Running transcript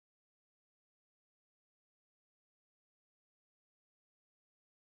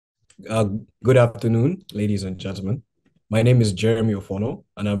Uh, Good afternoon, ladies and gentlemen. My name is Jeremy Ofono,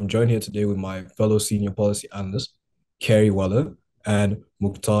 and I'm joined here today with my fellow senior policy analysts, Kerry Weller and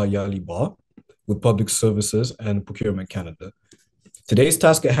Mukhtar Yalibar, with Public Services and Procurement Canada. Today's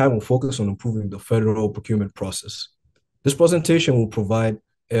task at hand will focus on improving the federal procurement process. This presentation will provide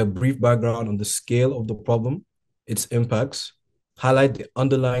a brief background on the scale of the problem, its impacts, highlight the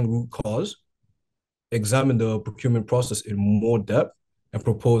underlying root cause, examine the procurement process in more depth, and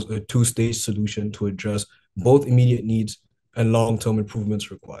propose a two-stage solution to address both immediate needs and long-term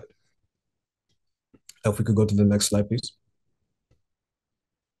improvements required. If we could go to the next slide, please.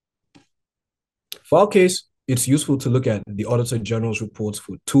 For our case, it's useful to look at the Auditor General's reports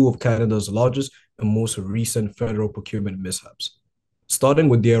for two of Canada's largest and most recent federal procurement mishaps, starting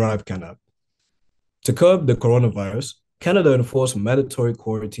with the ArriveCAN app. To curb the coronavirus, Canada enforced mandatory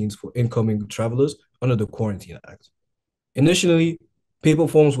quarantines for incoming travelers under the Quarantine Act. Initially, paper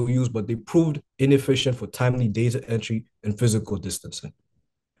forms were used, but they proved inefficient for timely data entry and physical distancing.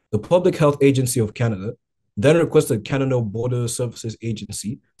 The Public Health Agency of Canada then requested Canada Border Services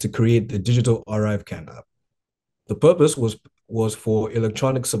Agency to create the digital ArriveCAN app. The purpose was for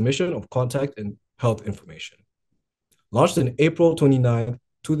electronic submission of contact and health information. Launched in April 29,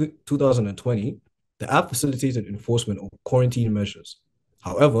 2020, the app facilitated enforcement of quarantine measures.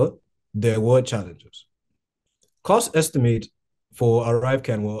 However, there were challenges. Cost estimate for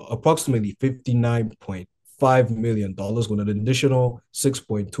ArriveCAN were approximately $59.5 million with an additional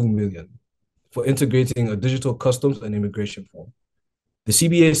 $6.2 million for integrating a digital customs and immigration form. The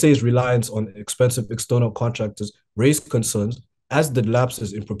CBAC's reliance on expensive external contractors raised concerns, as did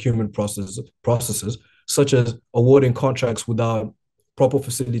lapses in procurement processes, such as awarding contracts without proper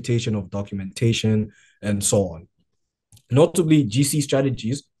facilitation of documentation and so on. Notably, GC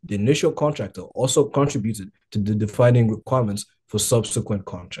Strategies, the initial contractor, also contributed to the defining requirements for subsequent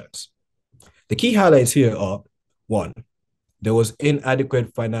contracts. The key highlights here are: one, there was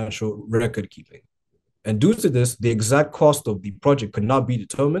inadequate financial record keeping. And due to this, the exact cost of the project could not be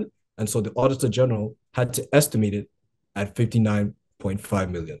determined. And so the Auditor General had to estimate it at $59.5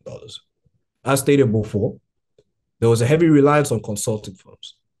 million. As stated before, there was a heavy reliance on consulting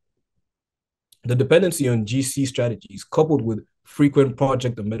firms. The dependency on GC strategies, coupled with frequent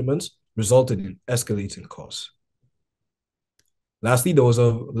project amendments, resulted in escalating costs. Lastly, there was a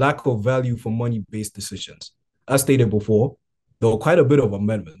lack of value for money-based decisions. As stated before, there were quite a bit of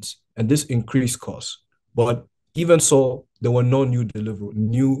amendments, and this increased costs. But even so, there were no new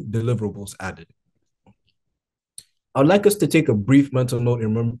deliverables added. I'd like us to take a brief mental note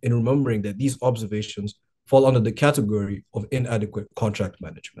in remembering that these observations fall under the category of inadequate contract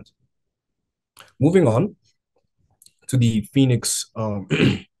management. Moving on to the Phoenix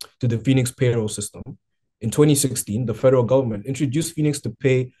to the Phoenix payroll system. In 2016, the federal government introduced Phoenix to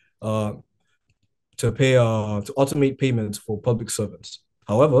automate payments for public servants.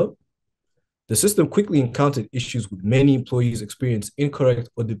 However, the system quickly encountered issues with many employees experiencing incorrect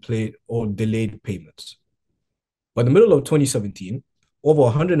or delayed payments. By the middle of 2017, over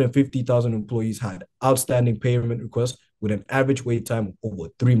 150,000 employees had outstanding payment requests with an average wait time of over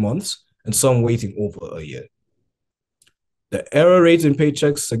 3 months and some waiting over a year. The error rate in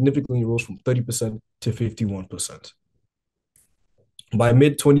paychecks significantly rose from 30% to 51%. By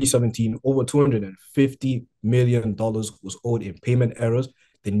mid-2017, over $250 million was owed in payment errors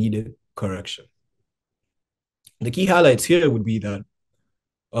that needed correction. The key highlights here would be that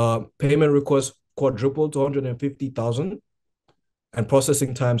payment requests quadrupled to 150,000, and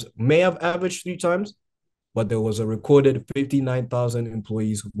processing times may have averaged 3 times, but there was a recorded 59,000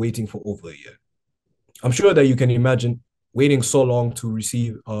 employees waiting for over a year. I'm sure that you can imagine waiting so long to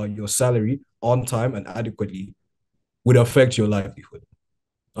receive your salary on time and adequately would affect your livelihood.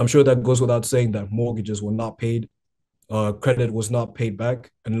 I'm sure that goes without saying that mortgages were not paid, credit was not paid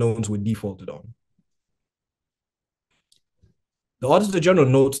back, and loans were defaulted on. The Auditor General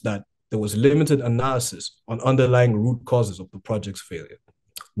notes that there was limited analysis on underlying root causes of the project's failure.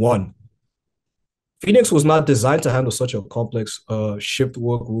 One, Phoenix was not designed to handle such a complex shift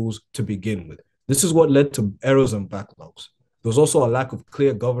work rules to begin with. This is what led to errors and backlogs. There was also a lack of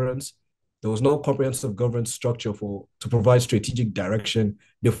clear governance. There was no comprehensive governance structure to provide strategic direction,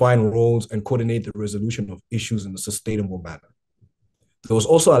 define roles, and coordinate the resolution of issues in a sustainable manner. There was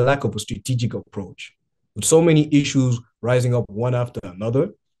also a lack of a strategic approach. With so many issues rising up one after another,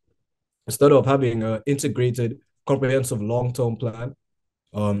 instead of having an integrated, comprehensive long-term plan,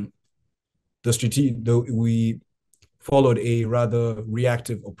 we followed a rather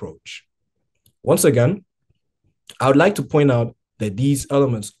reactive approach. Once again, I would like to point out that these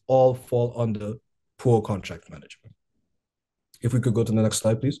elements all fall under poor contract management. If we could go to the next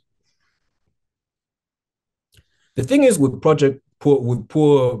slide, please. The thing is with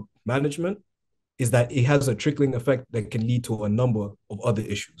poor management is that it has a trickling effect that can lead to a number of other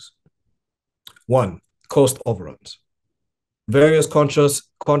issues. One, cost overruns. Various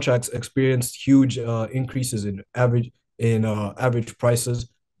contracts experienced huge increases in average prices,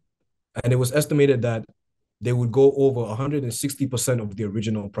 and it was estimated that they would go over 160% of the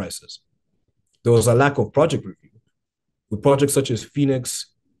original prices. There was a lack of project review. With projects such as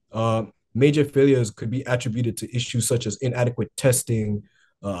Phoenix, uh, major failures could be attributed to issues such as inadequate testing,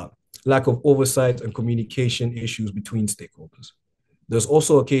 uh, lack of oversight, and communication issues between stakeholders. There's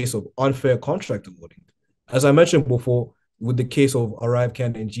also a case of unfair contract awarding. As I mentioned before, with the case of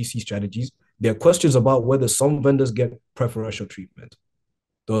ArriveCAN and GC strategies, there are questions about whether some vendors get preferential treatment.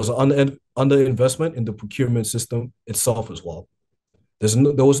 There was underinvestment in the procurement system itself as well.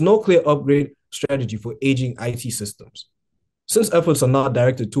 There was no clear upgrade strategy for aging IT systems. Since efforts are not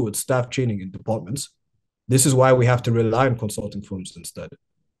directed towards staff training in departments, this is why we have to rely on consulting firms instead.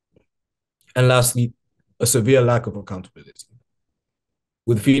 And lastly, a severe lack of accountability.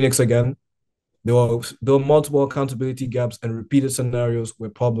 With Phoenix again, there were multiple accountability gaps and repeated scenarios where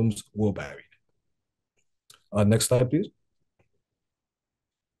problems were buried. Next slide, please.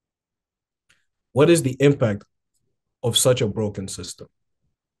 What is the impact of such a broken system?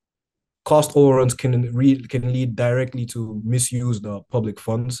 Cost overruns can lead directly to misused public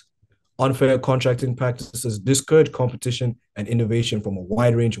funds. Unfair contracting practices discourage competition and innovation from a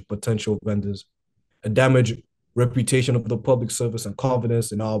wide range of potential vendors. A damaged reputation of the public service and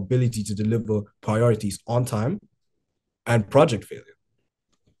confidence in our ability to deliver priorities on time, and project failure.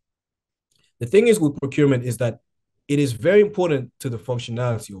 The thing is with procurement is that it is very important to the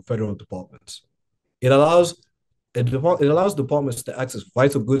functionality of federal departments. It allows departments to access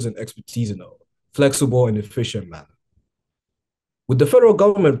vital goods and expertise in a flexible and efficient manner. With the federal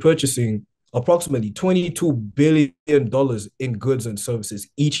government purchasing approximately $22 billion in goods and services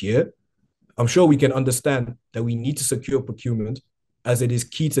each year, I'm sure we can understand that we need to secure procurement as it is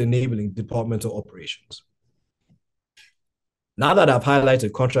key to enabling departmental operations. Now that I've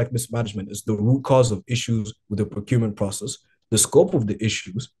highlighted contract mismanagement as the root cause of issues with the procurement process, the scope of the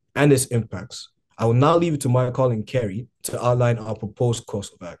issues, and its impacts, I will now leave it to my colleague Kerry to outline our proposed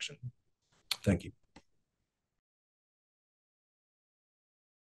course of action. Thank you.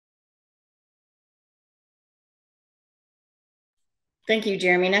 Thank you,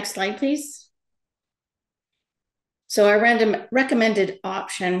 Jeremy. Next slide, please. So our recommended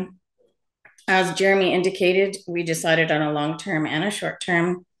option, as Jeremy indicated, we decided on a long-term and a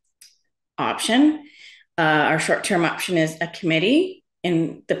short-term option. Our short-term option is a committee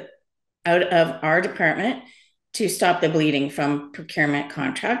out of our department to stop the bleeding from procurement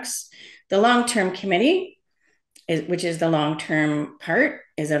contracts. The long-term committee, which is the long-term part,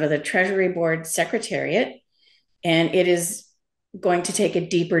 is out of the Treasury Board Secretariat, and it is going to take a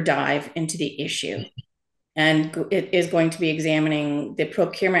deeper dive into the issue. And it is going to be examining the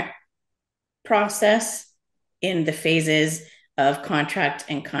procurement process in the phases of contract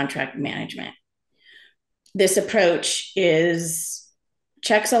and contract management. This approach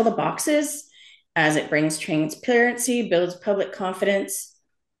checks all the boxes as it brings transparency, builds public confidence,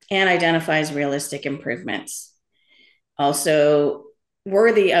 and identifies realistic improvements. Also,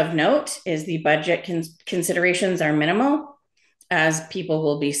 worthy of note is the budget considerations are minimal, as people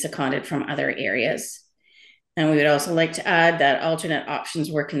will be seconded from other areas. And we would also like to add that alternate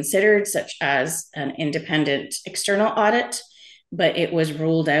options were considered, such as an independent external audit, but it was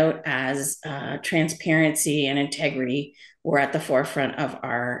ruled out as transparency and integrity were at the forefront of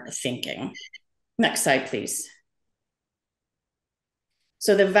our thinking. Next slide, please.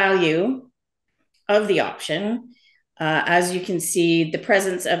 So the value of the option, as you can see, the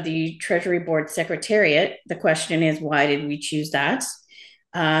presence of the Treasury Board Secretariat, the question is, why did we choose that?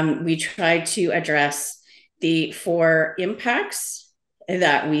 We tried to address the 4 impacts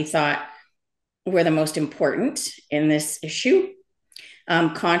that we thought were the most important in this issue: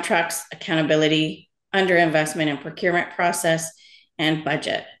 contracts, accountability, underinvestment in procurement process, and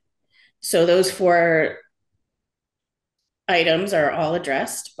budget. So those 4 items are all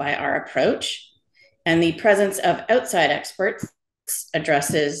addressed by our approach. And the presence of outside experts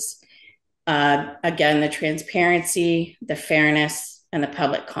addresses, again, the transparency, the fairness, and the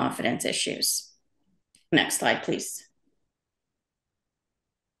public confidence issues. Next slide, please.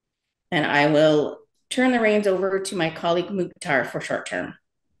 And I will turn the reins over to my colleague Mukhtar for short term.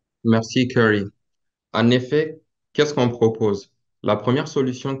 Merci, Curry. En effet, qu'est-ce qu'on propose? La première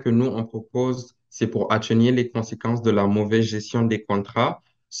solution que nous, on propose, c'est pour atténuer les conséquences de la mauvaise gestion des contrats,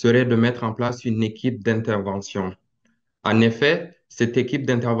 serait de mettre en place une équipe d'intervention. En effet, Cette équipe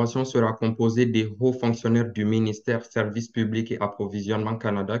d'intervention sera composée des hauts fonctionnaires du ministère Services publics et Approvisionnement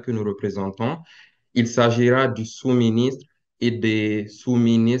Canada que nous représentons. Il s'agira du sous-ministre et des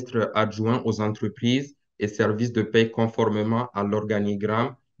sous-ministres adjoints aux entreprises et services de paie conformément à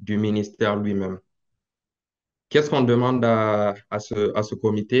l'organigramme du ministère lui-même. Qu'est-ce qu'on demande à ce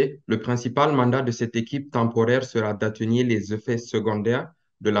comité? Le principal mandat de cette équipe temporaire sera d'atténuer les effets secondaires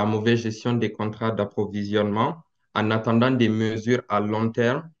de la mauvaise gestion des contrats d'approvisionnement en attendant des mesures à long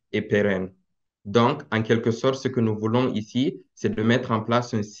terme et pérennes. Donc, en quelque sorte, ce que nous voulons ici, c'est de mettre en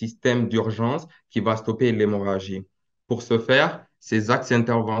place un système d'urgence qui va stopper l'hémorragie. Pour ce faire, ces axes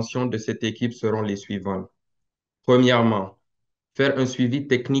d'intervention de cette équipe seront les suivants. Premièrement, faire un suivi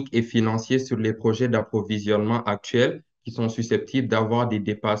technique et financier sur les projets d'approvisionnement actuels qui sont susceptibles d'avoir des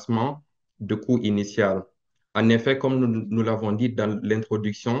dépassements de coûts initial. En effet, comme nous l'avons dit dans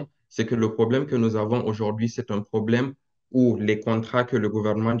l'introduction, c'est que le problème que nous avons aujourd'hui, c'est un problème où les contrats que le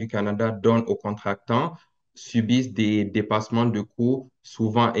gouvernement du Canada donne aux contractants subissent des dépassements de coûts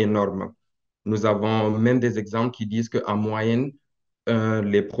souvent énormes. Nous avons même des exemples qui disent qu'en moyenne,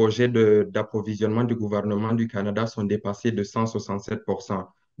 les projets d'approvisionnement du gouvernement du Canada sont dépassés de 167%.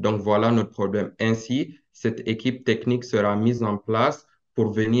 Donc voilà notre problème. Ainsi, cette équipe technique sera mise en place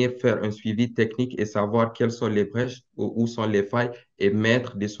pour venir faire un suivi technique et savoir quelles sont les brèches, où sont les failles et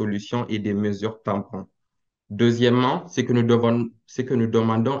mettre des solutions et des mesures tampons. Deuxièmement, ce que nous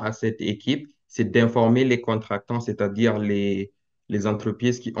demandons à cette équipe, c'est d'informer les contractants, c'est-à-dire les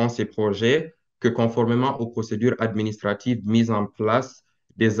entreprises qui ont ces projets, que conformément aux procédures administratives mises en place,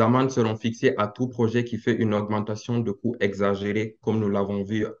 des amendes seront fixées à tout projet qui fait une augmentation de coûts exagérée, comme nous l'avons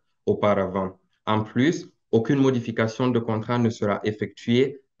vu auparavant. En plus, aucune modification de contrat ne sera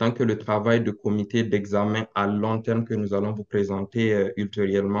effectuée tant que le travail de comité d'examen à long terme que nous allons vous présenter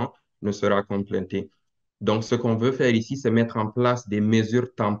ultérieurement ne sera complété. Donc, ce qu'on veut faire ici, c'est mettre en place des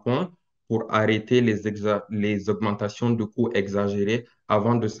mesures tampons pour arrêter les augmentations de coûts exagérées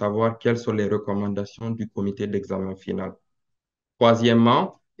avant de savoir quelles sont les recommandations du comité d'examen final.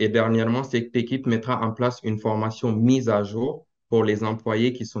 Troisièmement, et dernièrement, cette équipe mettra en place une formation mise à jour pour les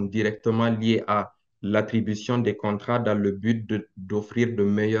employés qui sont directement liés à l'attribution des contrats dans le but d'offrir de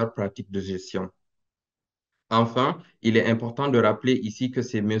meilleures pratiques de gestion. Enfin, il est important de rappeler ici que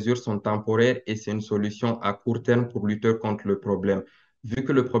ces mesures sont temporaires et c'est une solution à court terme pour lutter contre le problème. Vu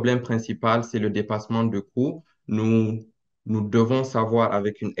que le problème principal, c'est le dépassement de coûts, nous devons savoir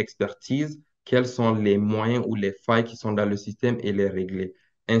avec une expertise quels sont les moyens ou les failles qui sont dans le système et les régler.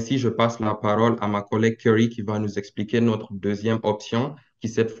 Ainsi, je passe la parole à ma collègue Curry qui va nous expliquer notre deuxième option qui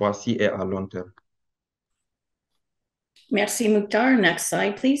cette fois-ci est à long terme. Merci, Mukhtar. Next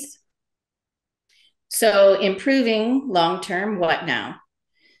slide, please. So improving long-term, what now?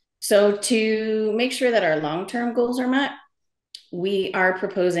 So to make sure that our long-term goals are met, we are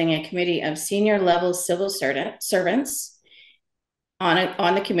proposing a committee of senior level civil servants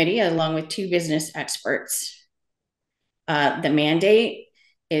on the committee, along with 2 business experts. The mandate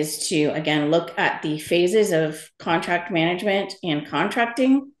is to, again, look at the phases of contract management and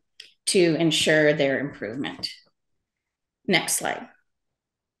contracting to ensure their improvement. Next slide.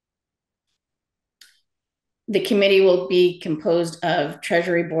 The committee will be composed of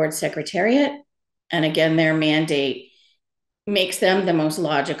Treasury Board Secretariat, and again, their mandate makes them the most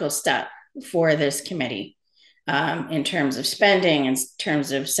logical step for this committee in terms of spending, in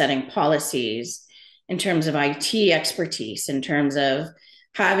terms of setting policies, in terms of IT expertise, in terms of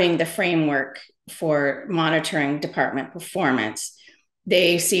having the framework for monitoring department performance.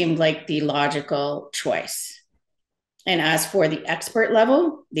 They seemed like the logical choice. And as for the expert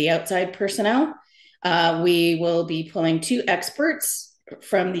level, the outside personnel, we will be pulling 2 experts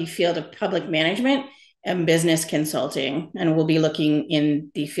from the field of public management and business consulting, and we'll be looking in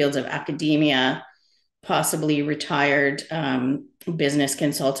the fields of academia, possibly retired business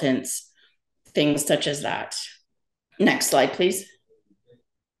consultants, things such as that. Next slide, please.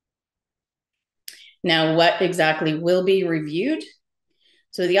 Now, what exactly will be reviewed?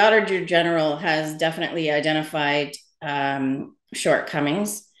 So the Auditor General has definitely identified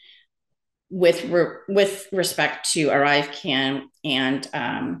shortcomings with respect to ArriveCan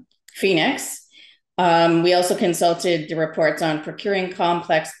and Phoenix. We also consulted the reports on procuring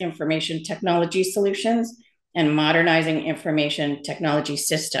complex information technology solutions and modernizing information technology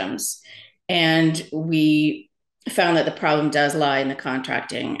systems. And we found that the problem does lie in the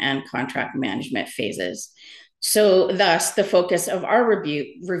contracting and contract management phases. So thus, the focus of our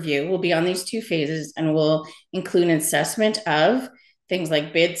review will be on these 2 phases and will include an assessment of things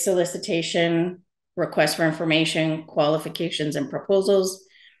like bid solicitation, request for information, qualifications and proposals,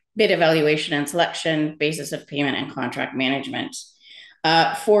 bid evaluation and selection, basis of payment, and contract management.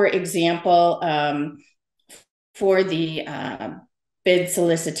 For example, for the bid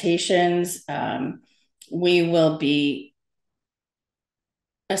solicitations, we will be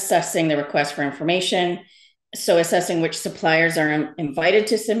assessing the request for information. So assessing which suppliers are invited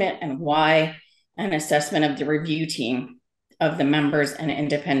to submit and why, an assessment of the review team of the members and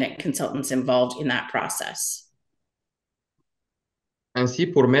independent consultants involved in that process. Ainsi,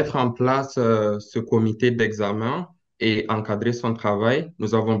 pour mettre en place ce comité d'examen et encadrer son travail,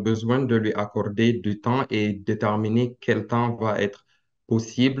 nous avons besoin de lui accorder du temps et déterminer quel temps va être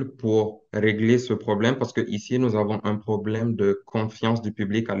possible pour régler ce problème parce que ici, nous avons un problème de confiance du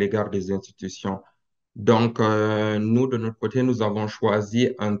public à l'égard des institutions. Donc, nous, de notre côté, nous avons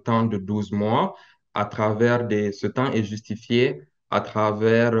choisi un temps de 12 mois. Ce temps est justifié à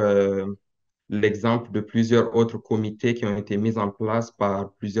travers l'exemple de plusieurs autres comités qui ont été mis en place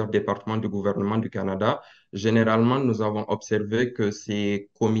par plusieurs départements du gouvernement du Canada. Généralement, nous avons observé que ces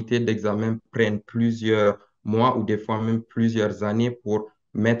comités d'examen prennent plusieurs mois ou des fois même plusieurs années pour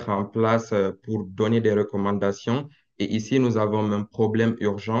mettre en place, pour donner des recommandations. Et ici, nous avons un problème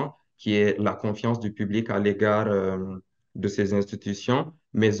urgent qui est la confiance du public à l'égard, de ces institutions,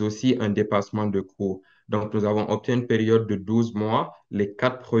 mais aussi un dépassement de coûts. Donc, nous avons opté une période de 12 mois. Les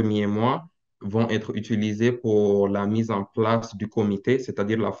 4 premiers mois vont être utilisés pour la mise en place du comité,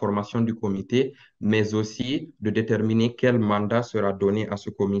 c'est-à-dire la formation du comité, mais aussi de déterminer quel mandat sera donné à ce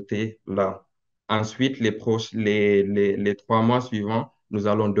comité-là. Ensuite, les 3 mois suivants, nous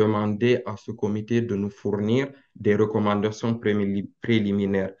allons demander à ce comité de nous fournir des recommandations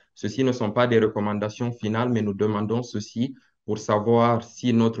préliminaires. Ceci ne sont pas des recommandations finales, mais nous demandons ceci pour savoir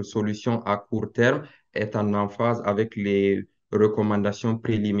si notre solution à court terme est en emphase avec les recommandations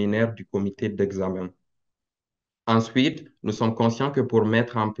préliminaires du comité d'examen. Ensuite, nous sommes conscients que pour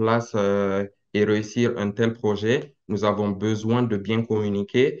mettre en place et réussir un tel projet, nous avons besoin de bien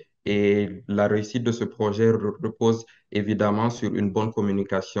communiquer et la réussite de ce projet repose évidemment sur une bonne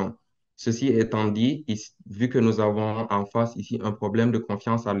communication. Ceci étant dit, vu que nous avons en face ici un problème de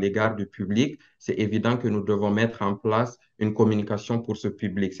confiance à l'égard du public, c'est évident que nous devons mettre en place une communication pour ce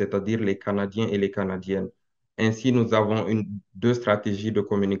public, c'est-à-dire les Canadiens et les Canadiennes. Ainsi, nous avons deux stratégies de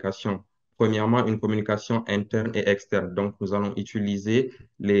communication. Premièrement, une communication interne et externe. Donc, nous allons utiliser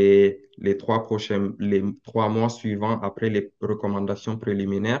les 3 mois suivants après les recommandations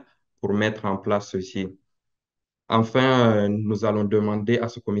préliminaires pour mettre en place ceci. Enfin, nous allons demander à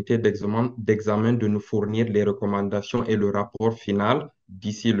ce comité d'examen de nous fournir les recommandations et le rapport final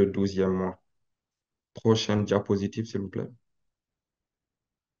d'ici le 12e mois. Prochaine diapositive, s'il vous plaît.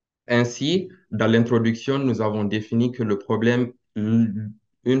 Ainsi, dans l'introduction, nous avons défini que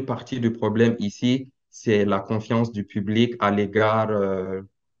une partie du problème ici, c'est la confiance du public à l'égard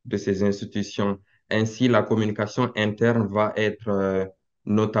de ces institutions. Ainsi, la communication interne va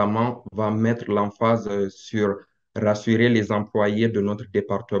mettre l'emphase sur rassurer les employés de notre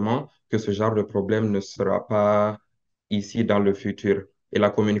département que ce genre de problème ne sera pas ici dans le futur. Et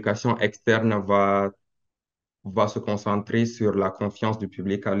la communication externe va se concentrer sur la confiance du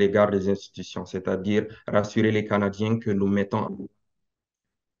public à l'égard des institutions, c'est-à-dire rassurer les Canadiens que nous mettons.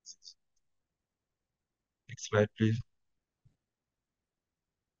 Next slide, please.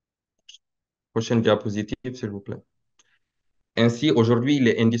 Prochaine diapositive, s'il vous plaît. Ainsi, aujourd'hui, il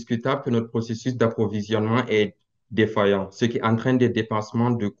est indiscutable que notre processus d'approvisionnement est défaillant, ce qui entraîne des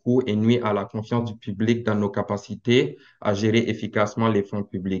dépassements de coûts et nuit à la confiance du public dans nos capacités à gérer efficacement les fonds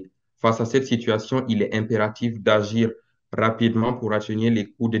publics. Face à cette situation, il est impératif d'agir rapidement pour atténuer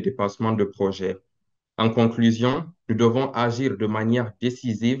les coûts de dépassement de projets. En conclusion, nous devons agir de manière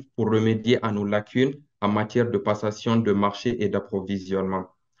décisive pour remédier à nos lacunes en matière de passation de marché et d'approvisionnement.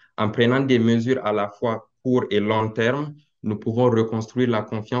 En prenant des mesures à la fois court et long terme, nous pouvons reconstruire la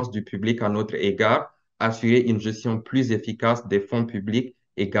confiance du public à notre égard, assurer une gestion plus efficace des fonds publics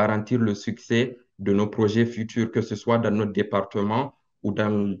et garantir le succès de nos projets futurs, que ce soit dans notre département ou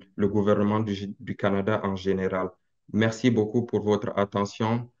dans le gouvernement du Canada en général. Merci beaucoup pour votre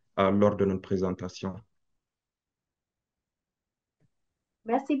attention lors de notre présentation.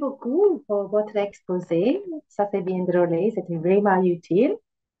 Merci beaucoup pour votre exposé. Ça s'est bien déroulé, c'était vraiment utile.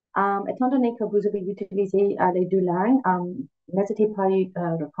 Étant donné que vous avez utilisé les deux langues, n'hésitez pas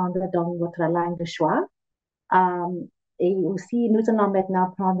à répondre dans votre langue de choix. Et aussi, nous allons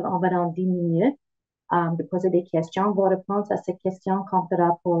maintenant prendre environ 10 minutes de poser des questions. Vos réponses à ces questions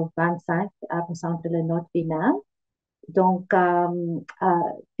comptera pour 25% de la note finale. Donc,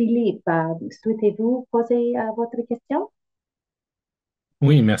 Philippe, souhaitez-vous poser votre question?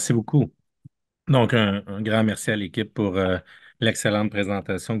 Oui, merci beaucoup. Donc, un grand merci à l'équipe pour l'excellente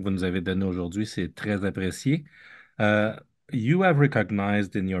présentation que vous nous avez donnée aujourd'hui. C'est très apprécié. Euh, you have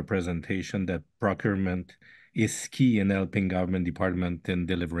recognized in your presentation that procurement is key in helping government department in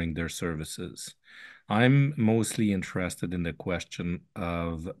delivering their services. I'm mostly interested in the question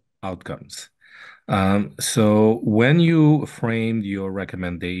of outcomes. So when you framed your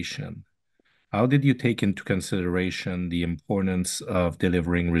recommendation, how did you take into consideration the importance of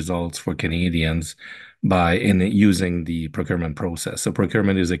delivering results for Canadians by using the procurement process? So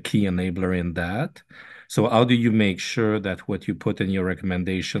procurement is a key enabler in that. So how do you make sure that what you put in your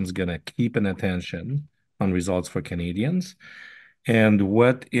recommendations is going to keep an attention on results for Canadians? And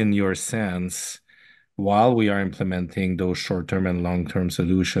what, in your sense, while we are implementing those short-term and long-term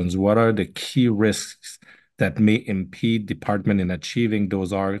solutions, what are the key risks that may impede department in achieving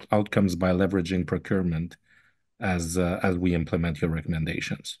those outcomes by leveraging procurement as we implement your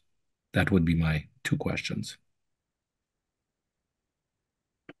recommendations? That would be my two questions.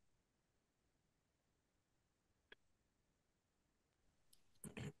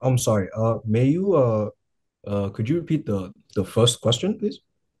 I'm sorry. Could you repeat the first question, please?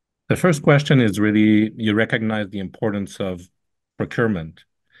 The first question is really, you recognize the importance of procurement.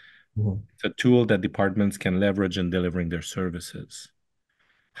 It's a tool that departments can leverage in delivering their services.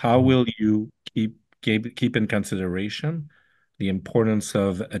 How will you keep in consideration the importance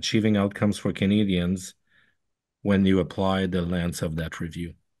of achieving outcomes for Canadians when you apply the lens of that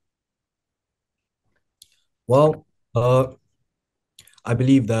review? Well, I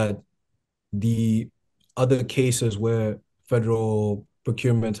believe that the other cases where federal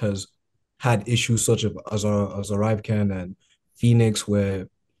procurement has had issues such as ArriveCan and Phoenix, where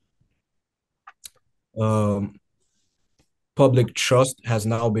public trust has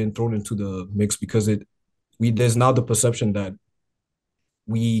now been thrown into the mix because there's now the perception that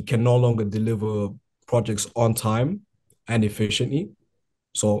we can no longer deliver projects on time and efficiently.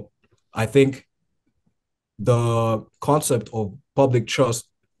 So I think the concept of public trust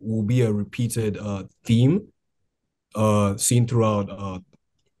will be a repeated theme seen throughout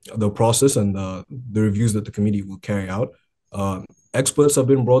the process and the reviews that the committee will carry out. Experts have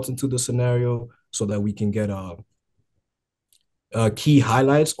been brought into the scenario so that we can get key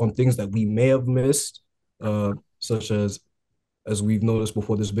highlights on things that we may have missed, such as we've noticed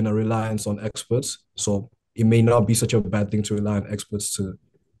before, there's been a reliance on experts. So it may not be such a bad thing to rely on experts to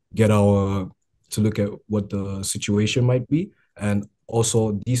look at what the situation might be. And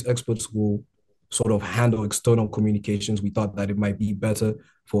also these experts will sort of handle external communications. We thought that it might be better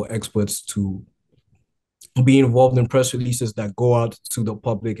for experts to be involved in press releases that go out to the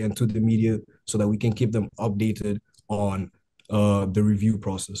public and to the media so that we can keep them updated on the review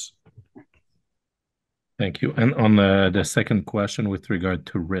process. Thank you. And on the second question with regard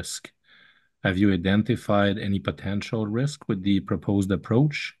to risk, have you identified any potential risk with the proposed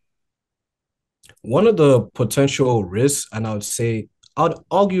approach? One of the potential risks, and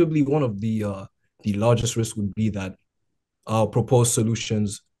arguably one of the largest risks would be that our proposed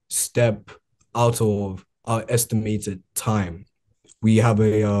solutions step out of our estimated time. We have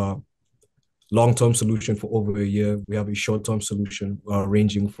a long-term solution for over a year. We have a short-term solution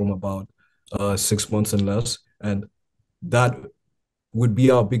ranging from about 6 months and less. And that would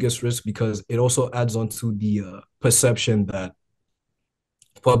be our biggest risk because it also adds on to the perception that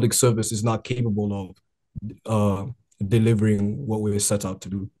public service is not capable of delivering what we were set out to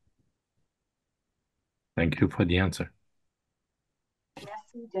do. Thank you for the answer.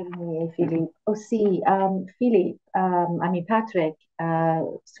 Merci, Jeremy et Philippe. Aussi, Philippe, Patrick,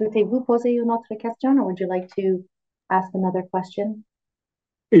 souhaitez-vous poser une autre question or would you like to ask another question?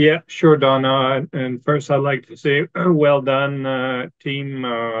 Yeah, sure, Donna. And first, I'd like to say, well done, team.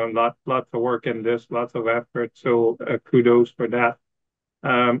 Lots of work in this, lots of effort. So kudos for that.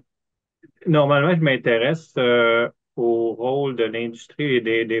 Normalement, je m'intéresse au rôle de l'industrie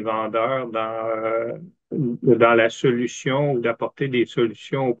et des vendeurs dans la solution ou d'apporter des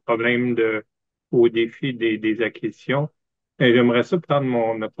solutions aux problèmes aux défis des acquisitions. Et j'aimerais ça prendre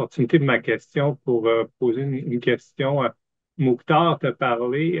mon opportunité de ma question pour poser une question. Mouktar t'a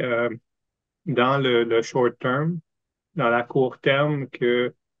parlé dans le short term, dans la court terme,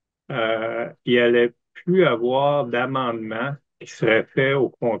 qu'il allait plus avoir d'amendement qui serait fait au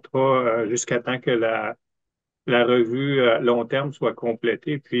contrat jusqu'à temps que la revue long terme soit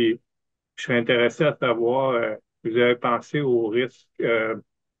complétée. Puis, je serais intéressé à savoir, vous avez pensé aux risques,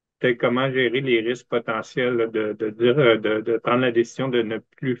 peut-être comment gérer les risques potentiels là, de prendre la décision de ne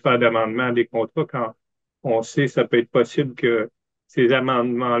plus faire d'amendement à des contrats quand on sait ça peut être possible que ces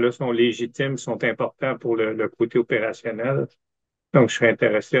amendements-là sont légitimes, sont importants pour le côté opérationnel. Donc, je serais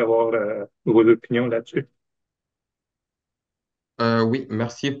intéressé à avoir vos opinions là-dessus. Oui,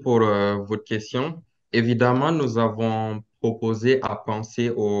 merci pour votre question. Évidemment, nous avons proposé à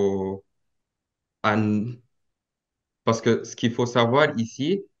penser à, parce que ce qu'il faut savoir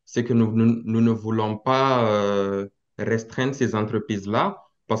ici, c'est que nous ne voulons pas restreindre ces entreprises-là,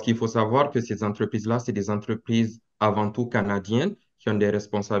 parce qu'il faut savoir que ces entreprises-là, c'est des entreprises avant tout canadiennes qui ont des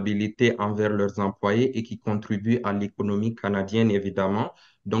responsabilités envers leurs employés et qui contribuent à l'économie canadienne, évidemment.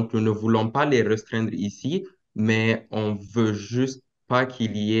 Donc, nous ne voulons pas les restreindre ici, mais on veut juste pas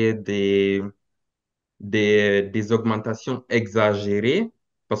qu'il y ait des augmentations exagérées,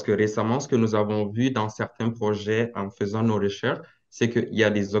 parce que récemment, ce que nous avons vu dans certains projets en faisant nos recherches, c'est qu'il y a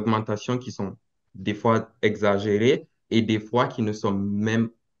des augmentations qui sont des fois exagérées et des fois qui ne sont même,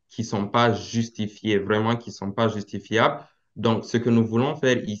 qui sont pas justifiées, vraiment qui sont pas justifiables. Donc, ce que nous voulons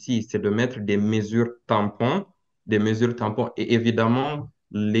faire ici, c'est de mettre des mesures tampons et évidemment,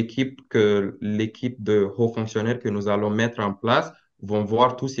 l'équipe de hauts fonctionnaires que nous allons mettre en place vont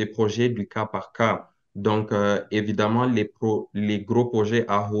voir tous ces projets du cas par cas. Donc, évidemment, les gros projets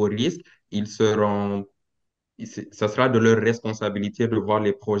à haut risque, ça sera de leur responsabilité de voir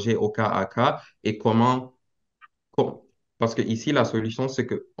les projets au cas à cas et com- parce que ici, la solution, c'est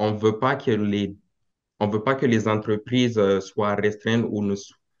qu'on ne veut pas on veut pas que les entreprises soient restreintes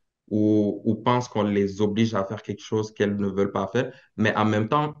ou pensent qu'on les oblige à faire quelque chose qu'elles ne veulent pas faire. Mais en même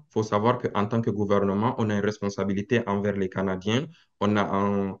temps, il faut savoir qu'en tant que gouvernement, on a une responsabilité envers les Canadiens. On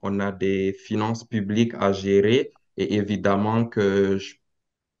a des finances publiques à gérer et évidemment qu'on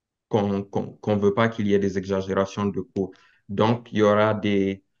veut pas qu'il y ait des exagérations de coûts. Donc, il y aura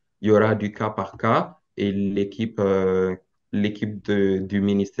du cas par cas et du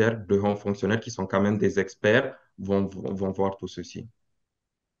ministère de hauts fonctionnaires qui sont quand même des experts vont voir tout ceci.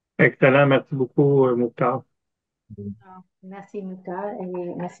 Excellent, merci beaucoup, Mouktar. Merci, Mika, et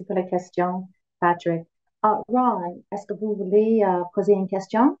merci pour la question, Patrick. Ron, est-ce que vous voulez poser une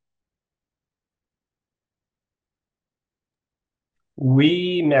question?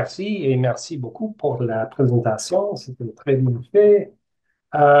 Oui, merci et merci beaucoup pour la présentation. C'était très bien fait.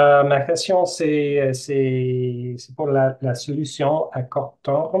 Ma question, c'est pour la solution à court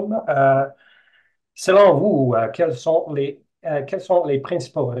terme. Selon vous, quels sont les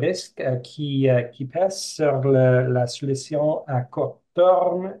principaux risques qui pèsent sur la solution à court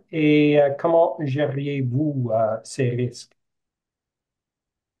terme et comment gériez-vous ces risques?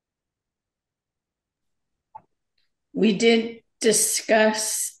 We did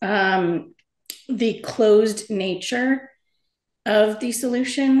discuss the closed nature of the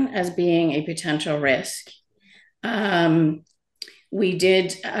solution as being a potential risk. We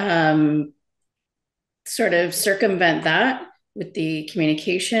did sort of circumvent that with the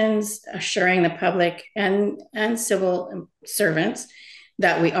communications, assuring the public and civil servants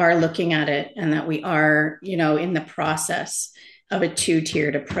that we are looking at it and that we are, in the process of a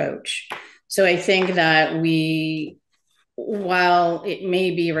two-tiered approach. So I think that while it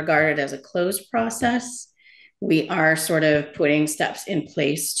may be regarded as a closed process, we are sort of putting steps in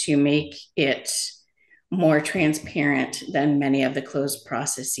place to make it more transparent than many of the closed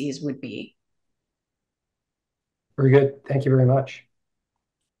processes would be. Very good. Thank you very much.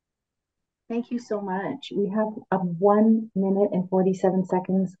 Thank you so much. We have 1 minute and 47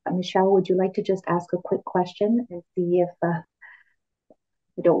 seconds. Michelle, would you like to just ask a quick question and see if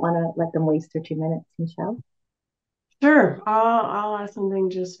we don't want to let them waste their 2 minutes, Michelle? Sure, I'll ask something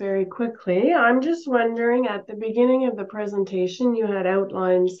just very quickly. I'm just wondering, at the beginning of the presentation, you had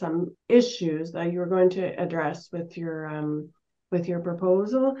outlined some issues that you were going to address with your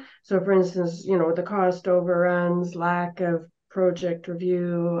proposal. So, for instance, the cost overruns, lack of project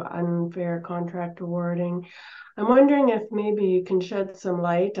review, unfair contract awarding. I'm wondering if maybe you can shed some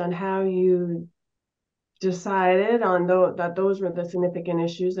light on how you decided on that those were the significant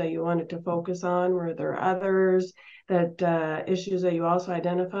issues that you wanted to focus on. Were there others that issues that you also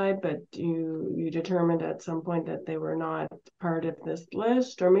identified, but you determined at some point that they were not part of this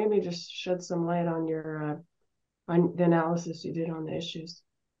list? Or maybe just shed some light on your on the analysis you did on the issues.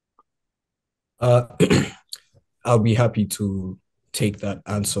 I'll be happy to take that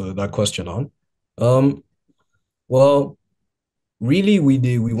question on. Well, really,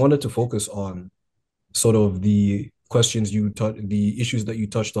 we wanted to focus on sort of the issues that you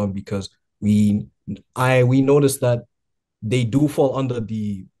touched on because we noticed that they do fall under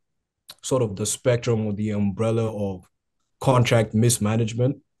the sort of the spectrum or the umbrella of contract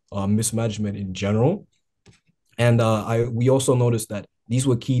mismanagement in general. And we also noticed that these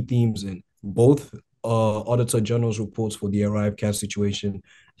were key themes in both Auditor General's reports for the ARIVE-CAT situation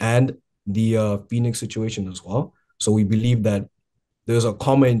and the Phoenix situation as well. So we believe that there's a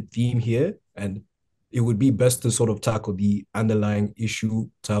common theme here, and it would be best to sort of tackle the underlying issue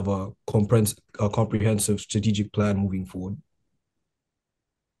to have a comprehensive strategic plan moving forward.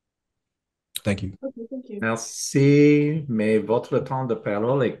 Thank you. Okay, thank you. Merci, mais votre temps de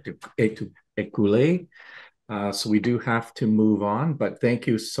parole est écoulé. So we do have to move on, but thank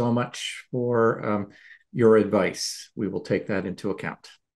you so much for your advice. We will take that into account.